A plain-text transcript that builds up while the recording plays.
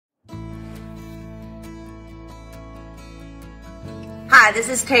Hi, this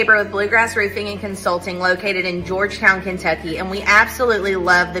is Tabor with Bluegrass Roofing and Consulting located in Georgetown, Kentucky, and we absolutely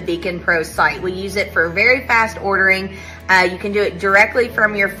love the Beacon Pro site. We use it for very fast ordering. You can do it directly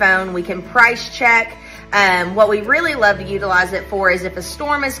from your phone. We can price check. What we really love to utilize it for is if a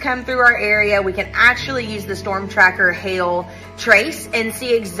storm has come through our area, we can actually use the Storm Tracker Hail Trace and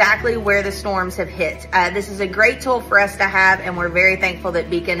see exactly where the storms have hit. This is a great tool for us to have, and we're very thankful that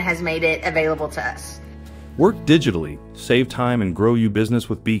Beacon has made it available to us. Work digitally, save time, and grow your business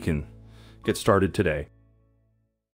with Beacon. Get started today.